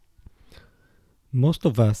Most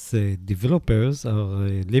of us developers are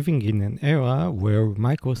living in an era where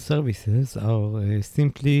microservices are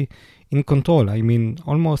simply in control. I mean,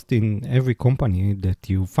 almost in every company that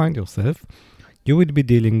you find yourself, you would be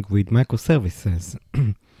dealing with microservices.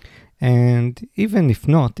 And even if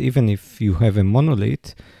not, even if you have a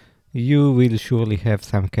monolith, you will surely have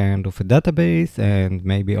some kind of a database and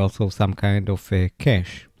maybe also some kind of a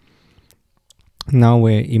cache. Now,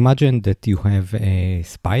 imagine that you have a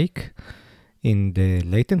spike in the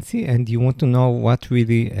latency and you want to know what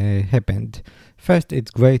really happened. First,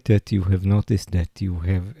 it's great that you have noticed that you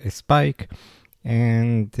have a spike,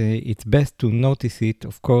 and it's best to notice it,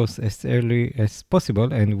 of course, as early as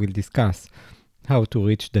possible, and we'll discuss how to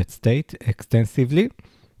reach that state extensively.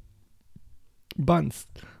 But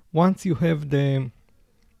once you have the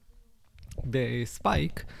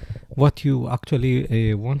spike, what you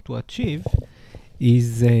actually want to achieve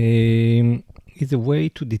is a way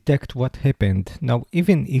to detect what happened. Now,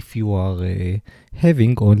 even if you are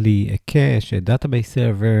having only a cache, a database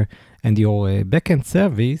server, and your backend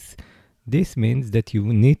service, this means that you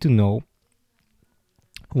need to know,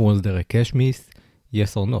 was there a cache miss?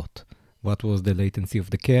 Yes or not? What was the latency of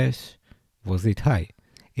the cache? Was it high?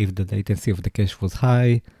 If the latency of the cache was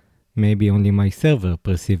high, maybe only my server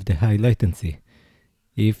perceived the high latency.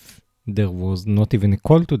 If there was not even a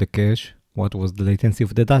call to the cache, what was the latency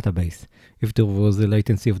of the database? If there was a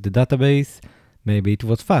latency of the database, maybe it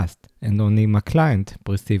was fast and only my client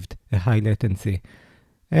perceived a high latency.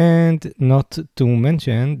 And not to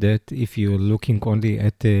mention that if you're looking only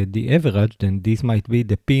at the average, then this might be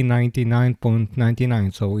the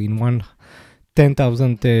P99.99. So in one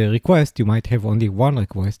 10,000 requests, you might have only one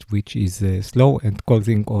request, which is slow and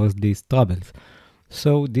causing all these troubles.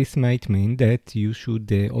 So this might mean that you should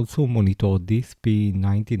also monitor this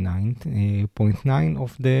P99.9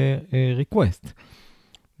 of the request.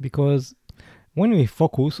 Because when we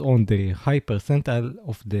focus on the high percentile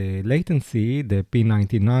of the latency, the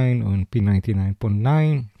P99 and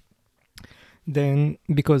P99.9, then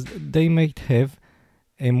because they might have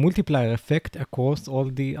a multiplier effect across all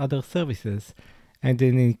the other services, and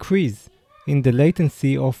an increase in the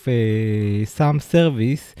latency of some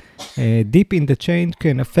service deep in the chain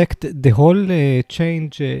can affect the whole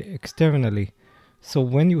chain externally. So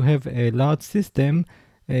when you have a large system,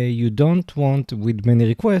 you don't want, with many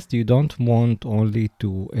requests, you don't want only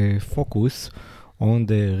to focus on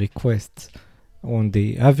the requests on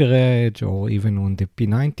the average or even on the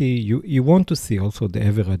P90. You want to see also the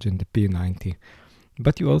average and the P90.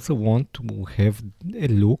 But you also want to have a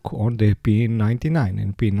look on the P99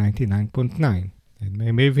 and P99.9 and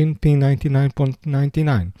maybe even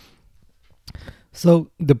P99.99. So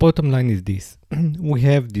the bottom line is this. We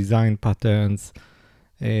have design patterns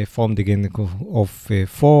from the beginning of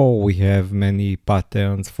 4. We have many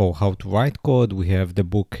patterns for how to write code. We have the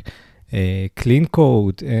book Clean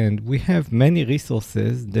Code, and we have many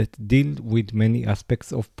resources that deal with many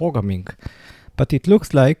aspects of programming. But it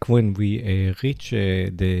looks like when we reach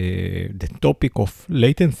the topic of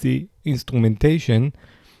latency, instrumentation,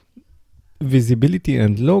 visibility,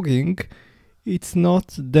 and logging, it's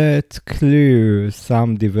not that clear.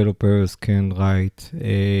 Some developers can write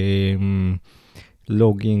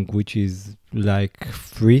logging, which is like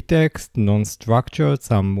free text, non-structured.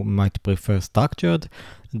 Some might prefer structured.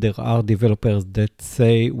 There are developers that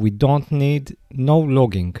say we don't need no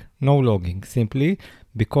logging, simply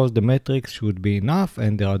because the metrics should be enough.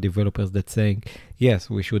 And there are developers that saying, yes,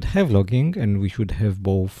 we should have logging and we should have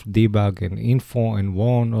both debug and info and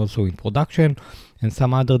warn also in production. And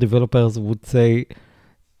some other developers would say,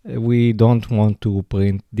 we don't want to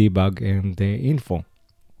print debug and info.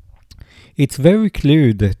 It's very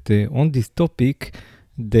clear that on this topic,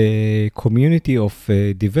 the community of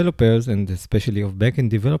developers and especially of backend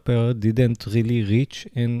developer didn't really reach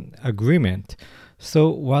an agreement. So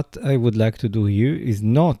what I would like to do here is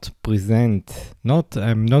I'm not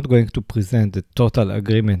going to present the total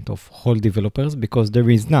agreement of whole developers because there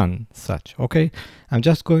is none such, okay? I'm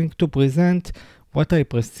just going to present what I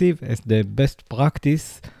perceive as the best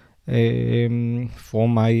practice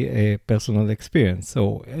from my personal experience.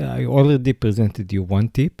 So I already presented you one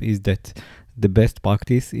tip, is that the best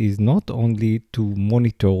practice is not only to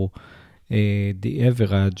monitor the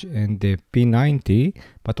average and the P90,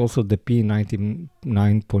 but also the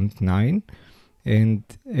P99.9, and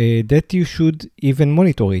that you should even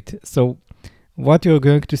monitor it. So what you're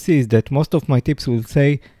going to see is that most of my tips will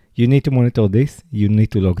say, you need to monitor this, you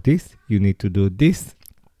need to log this, you need to do this.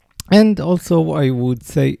 And also I would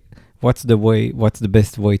say, what's the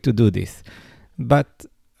best way to do this? But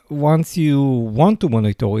once you want to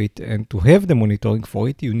monitor it and to have the monitoring for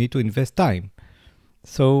it, you need to invest time.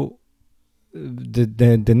 So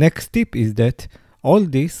the next tip is that all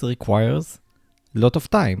this requires a lot of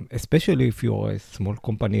time, especially if you're a small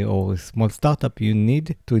company or a small startup. You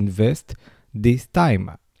need to invest this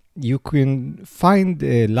time. You can find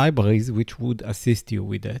libraries which would assist you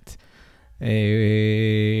with that.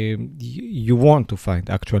 You want to find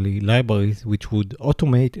actually libraries which would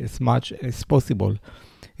automate as much as possible.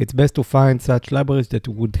 It's best to find such libraries that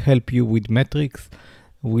would help you with metrics,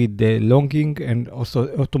 with the logging, and also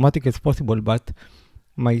automatic as possible. But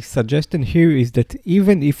my suggestion here is that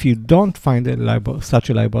even if you don't find such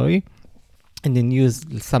a library, and then use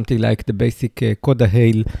something like the basic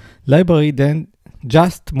CodaHail library, then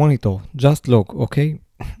just monitor, just log, okay?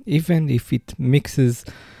 Even if it mixes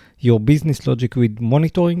your business logic with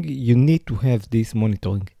monitoring, you need to have this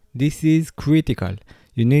monitoring. This is critical.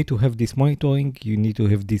 You need to have this monitoring, you need to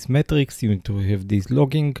have these metrics, you need to have this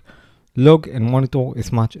logging, log and monitor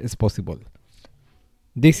as much as possible.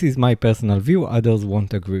 This is my personal view, others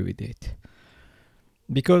won't agree with it.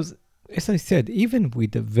 Because, as I said, even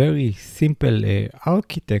with a very simple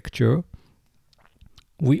architecture,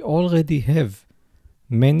 we already have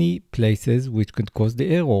many places which could cause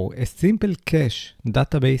the error. A simple cache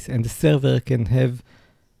database and the server can have,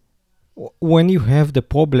 when you have the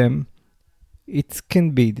problem, it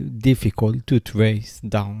can be difficult to trace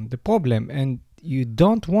down the problem, and you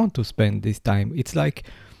don't want to spend this time. It's like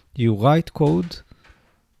you write code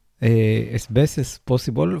as best as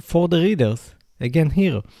possible for the readers. Again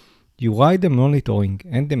here, you write the monitoring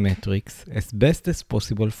and the metrics as best as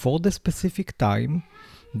possible for the specific time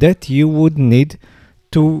that you would need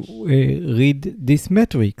to read these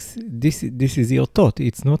metrics. This is your thought.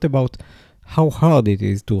 It's not about how hard it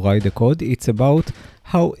is to write the code. It's about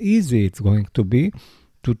how easy it's going to be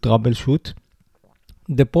to troubleshoot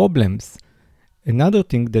the problems. Another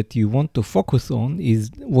thing that you want to focus on is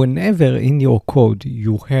whenever in your code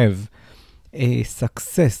you have a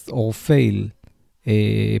success or fail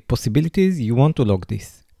possibilities, you want to log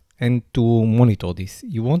this and to monitor this.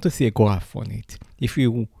 You want to see a graph on it. If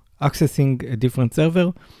you accessing a different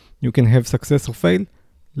server, you can have success or fail,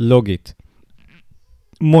 log it,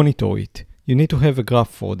 monitor it. You need to have a graph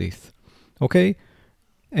for this, okay?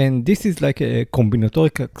 And this is like a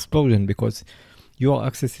combinatoric explosion because you are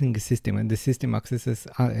accessing a system and the system accesses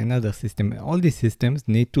another system. All these systems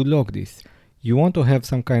need to log this. You want to have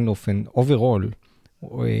some kind of an overall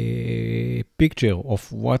picture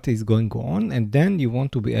of what is going on, and then you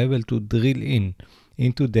want to be able to drill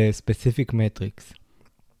into the specific metrics.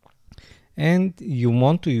 And you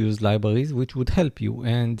want to use libraries which would help you.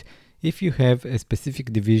 And if you have a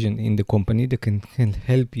specific division in the company that can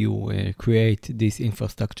help you create this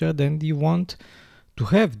infrastructure, then you want to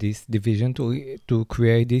have this division to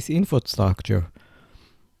create this infrastructure.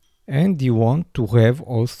 And you want to have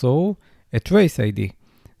also a trace ID.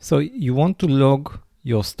 So you want to log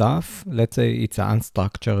your stuff. Let's say it's an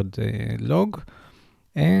unstructured log.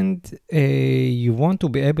 And you want to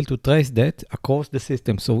be able to trace that across the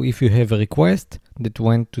system. So if you have a request that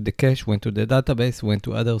went to the cache, went to the database, went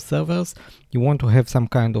to other servers, you want to have some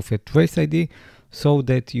kind of a trace ID so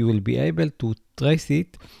that you will be able to trace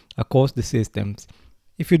it across the systems.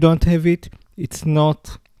 If you don't have it, it's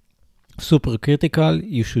not super critical.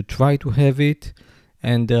 You should try to have it,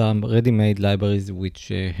 and there are ready-made libraries which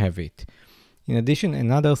have it. In addition,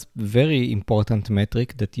 another very important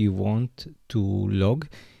metric that you want to log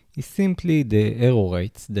is simply the error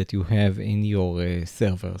rates that you have in your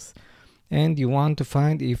servers. And you want to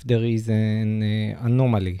find if there is an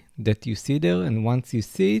anomaly that you see there, and once you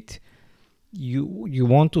see it, you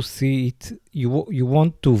want to see it, you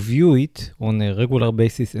want to view it on a regular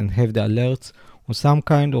basis and have the alerts on some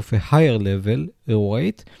kind of a higher level error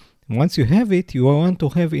rate. Once you have it, you want to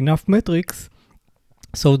have enough metrics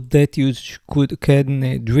so that you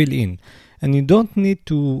can drill in. And you don't need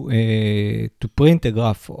to print a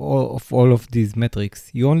graph of all of these metrics.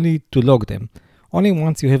 You only need to log them. Only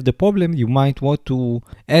once you have the problem, you might want to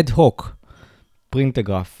ad hoc print a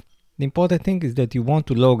graph. The important thing is that you want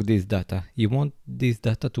to log this data. You want this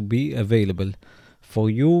data to be available for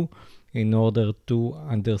you in order to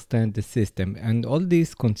understand the system. And all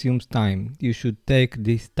this consumes time. You should take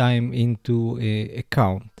this time into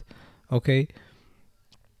account, okay?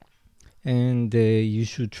 And you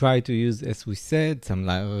should try to use, as we said, some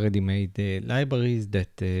ready-made libraries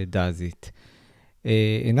that does it.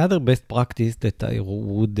 Another best practice that I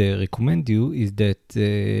would recommend you is that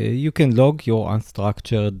you can log your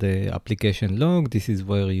unstructured application log. This is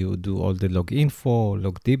where you do all the log info,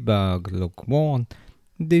 log debug, log warn.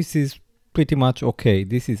 This is pretty much okay.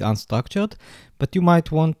 This is unstructured, but you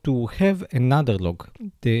might want to have another log.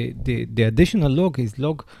 The additional log is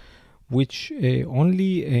log which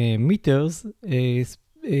only meters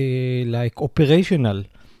like operational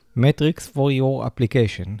metrics for your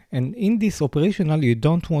application. And in this operational, you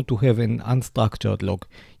don't want to have an unstructured log.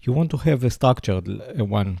 You want to have a structured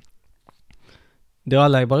one. There are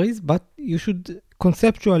libraries, but you should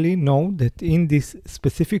conceptually know that in this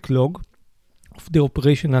specific log of the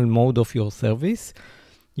operational mode of your service,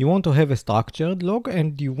 you want to have a structured log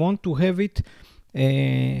and you want to have it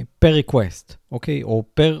per request, okay, or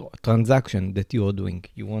per transaction that you are doing.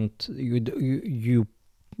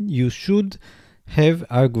 You should have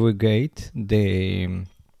aggregate the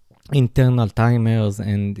internal timers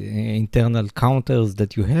and internal counters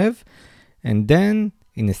that you have, and then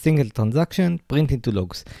in a single transaction, print into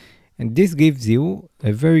logs. And this gives you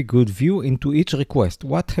a very good view into each request.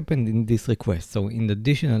 What happened in this request? So in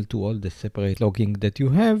addition to all the separate logging that you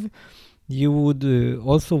have, you would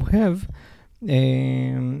also have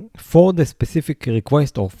for the specific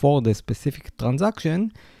request or for the specific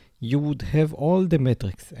transaction, you would have all the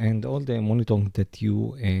metrics and all the monitoring that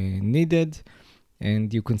you needed,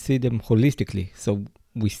 and you can see them holistically. So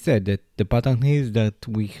we said that the pattern is that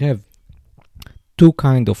we have two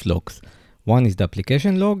kinds of logs. One is the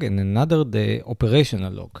application log and another the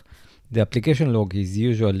operational log. The application log is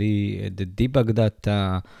usually the debug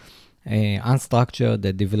data, unstructured,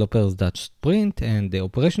 the developers that sprint, and the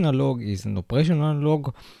operational log is an operational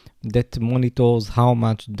log that monitors how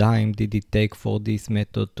much time did it take for this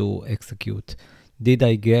method to execute. Did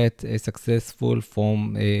I get a successful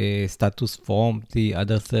from a status from the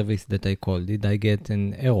other service that I called? Did I get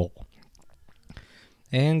an error?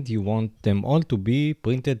 And you want them all to be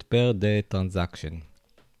printed per the transaction.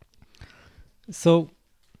 So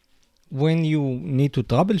when you need to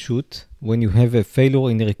troubleshoot, when you have a failure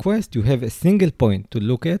in a request, you have a single point to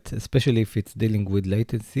look at, especially if it's dealing with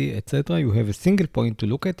latency, etc. You have a single point to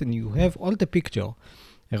look at and you have all the picture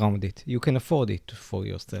around it. You can afford it for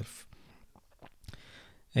yourself.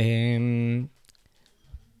 And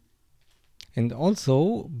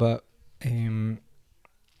also,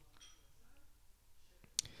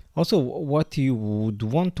 also, what you would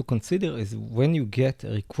want to consider is when you get a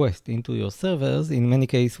request into your servers, in many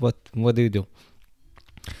cases, what do you do?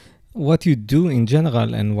 What you do in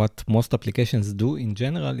general, and what most applications do in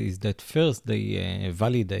general, is that first they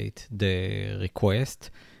validate the request,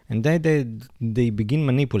 and then they begin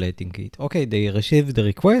manipulating it. Okay, they receive the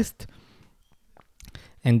request,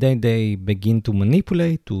 and then they begin to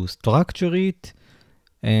manipulate, to structure it,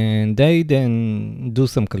 and they then do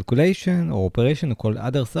some calculation or operation called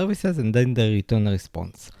other services, and then they return a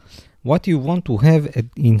response. What you want to have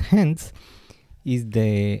in hands is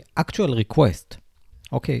the actual request.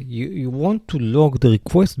 Okay, you want to log the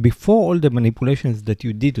request before all the manipulations that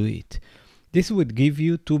you did to it. This would give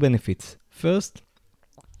you two benefits. First,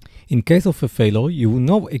 in case of a failure, you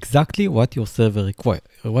know exactly what your server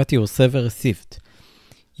received.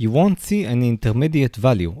 You won't see an intermediate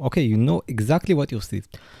value. Okay, you know exactly what you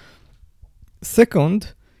received.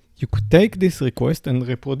 Second, you could take this request and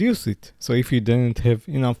reproduce it. So if you didn't have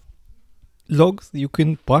enough logs, you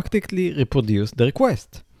can practically reproduce the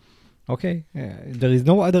request. Okay, there is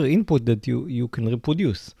no other input that you can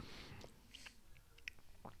reproduce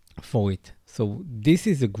for it. So this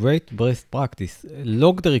is a great best practice.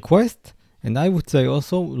 Log the request, and I would say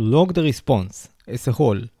also log the response as a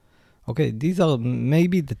whole. Okay, these are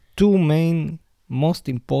maybe the two main most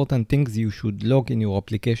important things you should log in your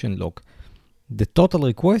application log. The total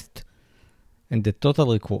request and the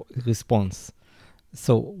total response.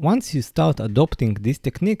 So once you start adopting these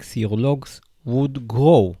techniques, your logs would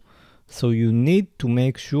grow. So you need to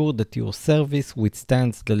make sure that your service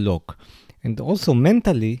withstands the log. And also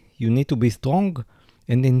mentally, you need to be strong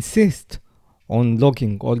and insist on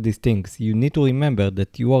logging all these things. You need to remember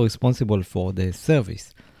that you are responsible for the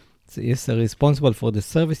service. Is responsible for the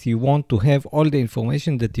service, you want to have all the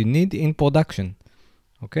information that you need in production.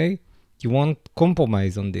 Okay? You won't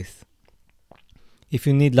compromise on this. If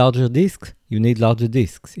you need larger disks, you need larger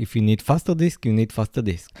disks. If you need faster disk, you need faster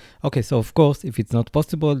disk. Okay, so of course, if it's not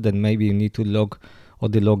possible, then maybe you need to log all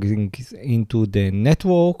the logging into the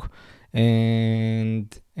network, and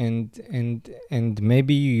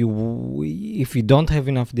maybe if you don't have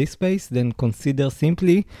enough disk space, then consider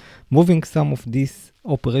simply moving some of these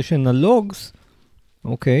operational logs,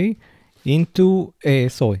 okay,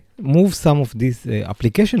 move some of these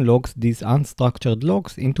application logs, these unstructured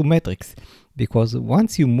logs, into metrics. Because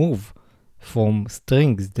once you move from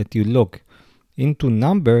strings that you log into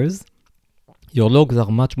numbers, your logs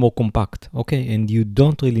are much more compact, okay, and you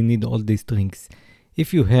don't really need all these strings.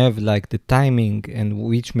 If you have like the timing and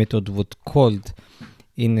which method was called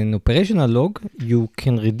in an operational log, you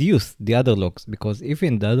can reduce the other logs, because if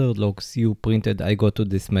in the other logs you printed, I go to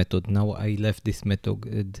this method, now I left this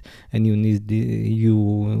method, and you need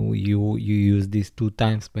you use these 2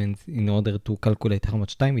 time spans in order to calculate how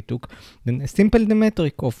much time it took, then a simple the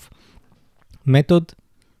metric of method,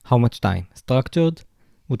 how much time, structured,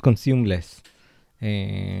 would consume less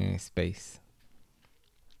space.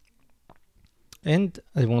 And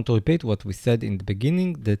I want to repeat what we said in the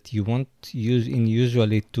beginning, that you want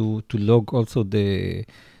usually to log also the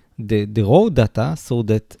raw data, so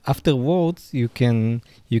that afterwards you can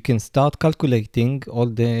start calculating all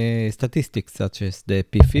the statistics, such as the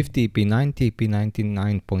P50, P90,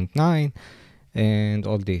 P99.9, and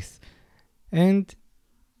all this. And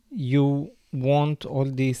you want all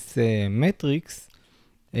these metrics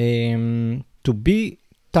to be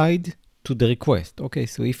tied to the request. Okay,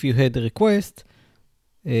 so if you had a request,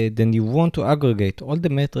 then you want to aggregate all the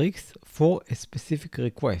metrics for a specific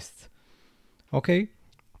request. Okay?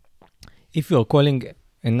 If you're calling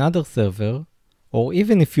another server, or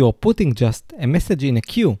even if you're putting just a message in a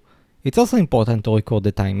queue, it's also important to record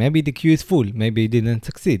the time. Maybe the queue is full, maybe it didn't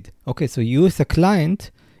succeed. Okay, so you as a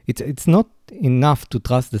client, it's not enough to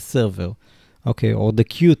trust the server, okay, or the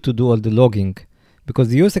queue to do all the logging,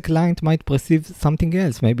 because you as a client might perceive something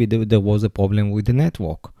else. Maybe there was a problem with the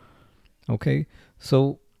network. Okay,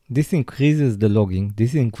 so this increases the logging,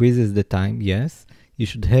 this increases the time, yes. You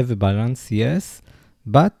should have a balance, yes,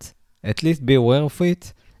 but at least be aware of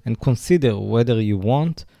it and consider whether you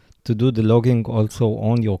want to do the logging also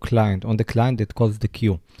on your client, on the client that calls the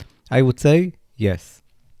queue. I would say yes.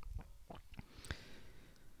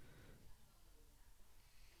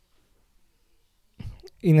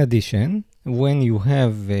 In addition, when you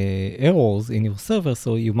have errors in your server,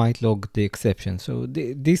 so you might log the exceptions. So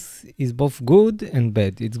this is both good and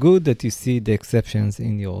bad. It's good that you see the exceptions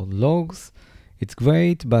in your logs. It's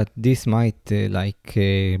great, but this might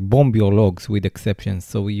bomb your logs with exceptions.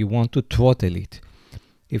 So you want to throttle it.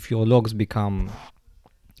 If your logs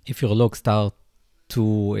start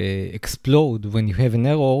to explode when you have an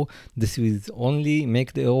error, this will only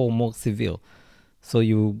make the error more severe. So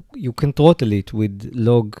you can throttle it with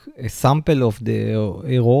log a sample of the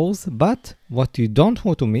errors, but what you don't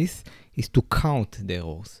want to miss is to count the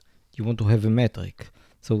errors. You want to have a metric.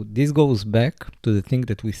 So this goes back to the thing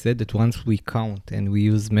that we said, that once we count and we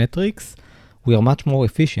use metrics, we are much more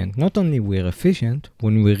efficient. Not only we are efficient,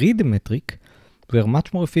 when we read the metric, we are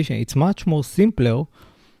much more efficient. It's much more simpler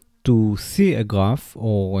to see a graph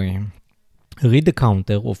or read the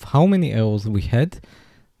counter of how many errors we had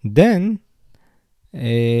than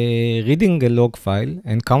reading a log file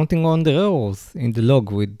and counting on the errors in the log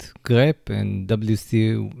with grep and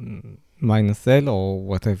wc-l or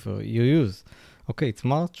whatever you use. Okay, it's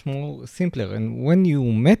much more simpler. And when you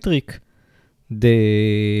metric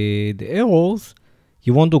the errors,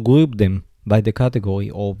 you want to group them by the category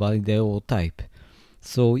or by the error type.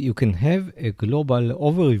 So you can have a global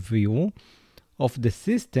overview of the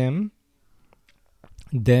system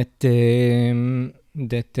that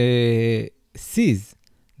sees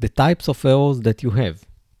the types of errors that you have.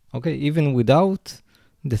 Okay, even without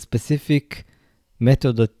the specific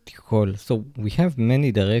method that you call. So we have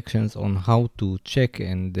many directions on how to check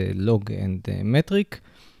and log and metric.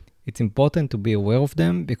 It's important to be aware of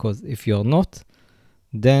them, because if you're not,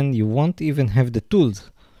 then you won't even have the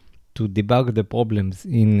tools to debug the problems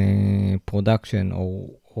in production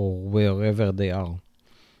or wherever they are.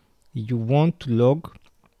 You want to log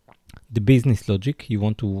the business logic, you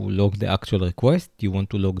want to log the actual request, you want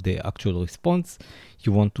to log the actual response,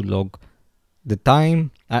 you want to log the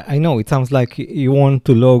time. I know it sounds like you want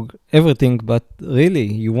to log everything, but really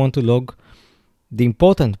you want to log the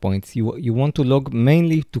important points. You want to log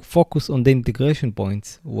mainly to focus on the integration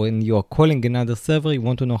points. When you are calling another server, you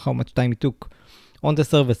want to know how much time it took on the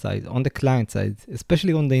server side, on the client side,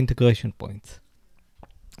 especially on the integration points.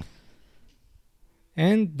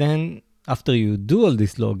 And then after you do all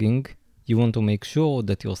this logging, you want to make sure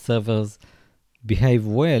that your servers behave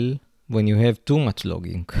well when you have too much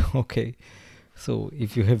logging. Okay. So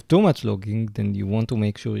if you have too much logging, then you want to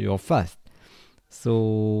make sure you're fast.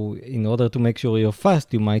 So in order to make sure you're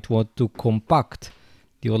fast, you might want to compact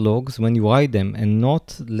your logs when you write them and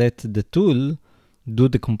not let the tool do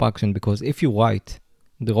the compaction. Because if you write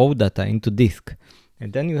the raw data into disk,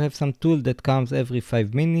 and then you have some tool that comes every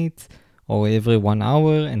 5 minutes or every 1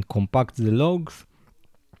 hour and compacts the logs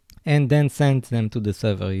and then sends them to the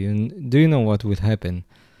server, do you know what will happen?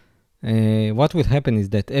 What will happen is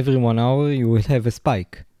that every 1 hour you will have a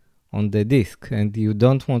spike on the disk, and you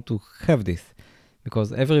don't want to have this,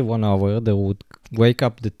 because every 1 hour they would wake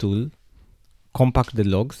up the tool, compact the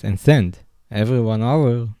logs and send. every 1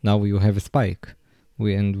 hour, now you have a spike.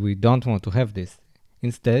 And we don't want to have this.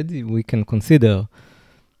 Instead, we can consider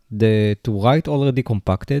to write already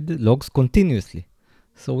compacted logs continuously.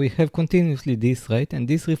 So we have continuously this rate, and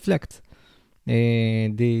this reflects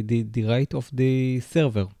the rate of the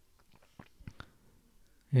server.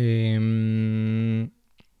 In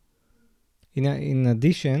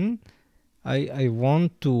addition, I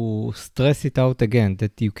want to stress it out again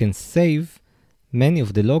that you can save many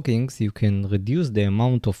of the loggings. You can reduce the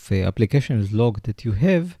amount of applications log that you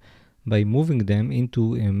have by moving them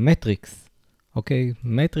into metrics. Okay,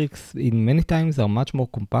 metrics in many times are much more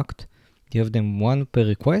compact. You have them one per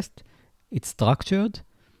request. It's structured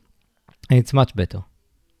and it's much better.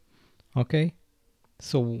 Okay,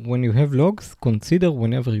 so when you have logs, consider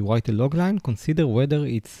whenever you write a log line, consider whether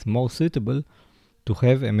it's more suitable to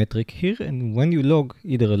have a metric here. And when you log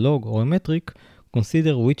either a log or a metric,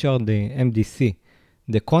 consider which are the MDC,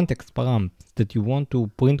 the context params that you want to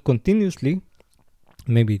print continuously,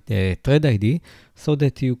 maybe the thread ID, so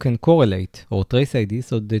that you can correlate, or trace ID,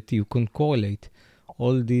 so that you can correlate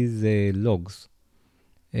all these logs.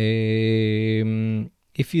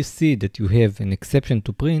 If you see that you have an exception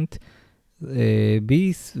to print,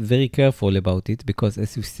 be very careful about it, because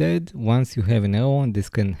as you said, once you have an error, and this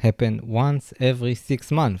can happen once every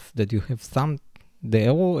 6 months, that you have the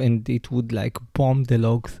error and it would like bomb the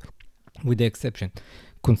logs with the exception.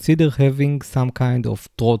 Consider having some kind of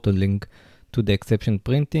throttling to the exception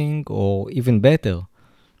printing, or even better,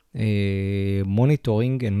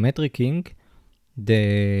 monitoring and metricing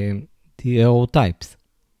the error types.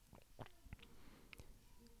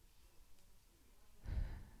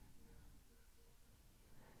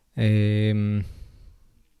 And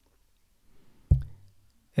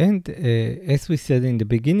as we said in the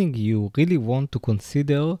beginning, you really want to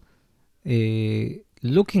consider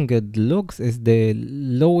looking at logs as the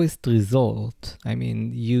lowest result. I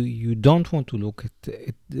mean, you don't want to look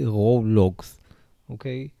at the raw logs,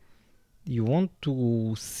 okay? You want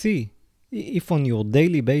to see if on your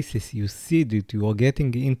daily basis you see that you are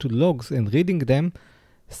getting into logs and reading them,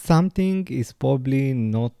 something is probably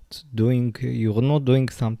not doing, you're not doing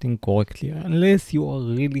something correctly, unless you are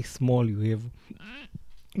really small, you have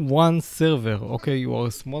one server, okay, you are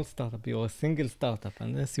a small startup, you are a single startup,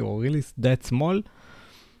 unless you are really that small,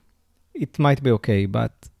 it might be okay.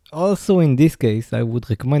 But also in this case, I would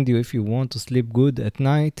recommend you, if you want to sleep good at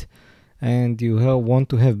night and you want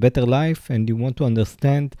to have better life and you want to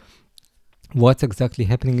understand what's exactly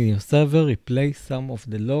happening in your server, replace some of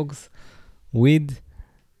the logs with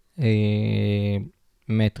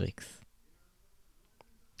metrics.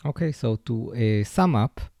 Okay, so to sum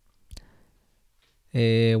up,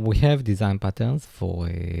 we have design patterns for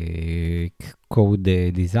code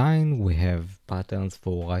design. We have patterns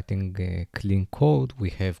for writing clean code. We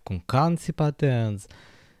have concurrency patterns.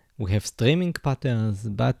 We have streaming patterns,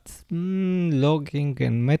 but logging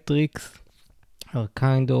and metrics are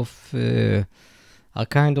kind of a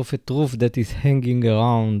truth that is hanging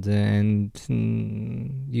around, and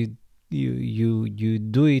you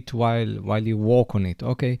do it while you work on it.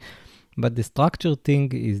 Okay, but the structure thing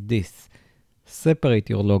is this. Separate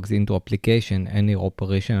your logs into application and your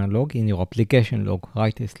operational log. In your application log,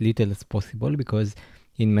 write as little as possible, because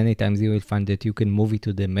in many times you will find that you can move it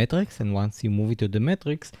to the metrics, and once you move it to the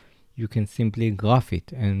metrics, you can simply graph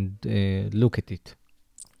it and look at it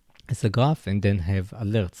as a graph and then have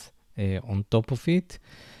alerts on top of it.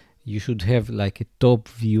 You should have like a top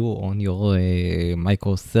view on your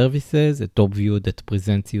microservices, a top view that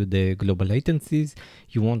presents you the global latencies.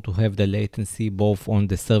 You want to have the latency both on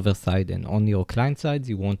the server side and on your client side.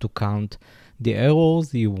 You want to count the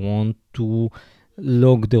errors. You want to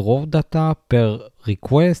log the raw data per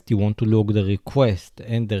request. You want to log the request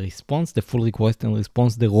and the response, the full request and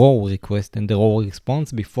response, the raw request and the raw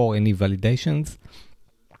response before any validations.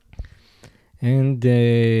 And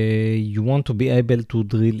you want to be able to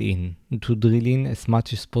drill in as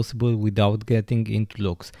much as possible without getting into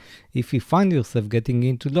logs. If you find yourself getting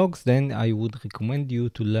into logs, then I would recommend you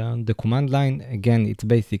to learn the command line. Again, it's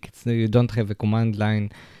basic. You don't have a command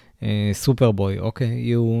line Superboy, okay?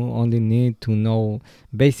 You only need to know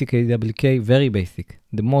basic AWK, very basic,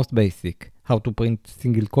 the most basic. How to print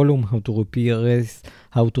single column, how to replace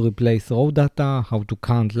raw data, how to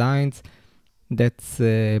count lines. That's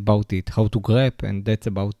about it. How to grep, and that's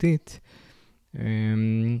about it.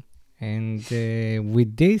 And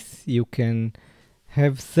with this, you can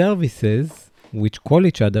have services which call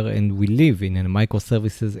each other, and we live in a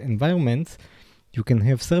microservices environment. You can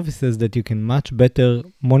have services that you can much better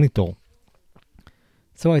monitor.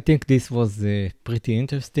 So I think this was pretty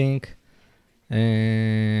interesting,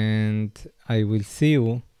 and I will see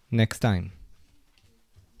you next time.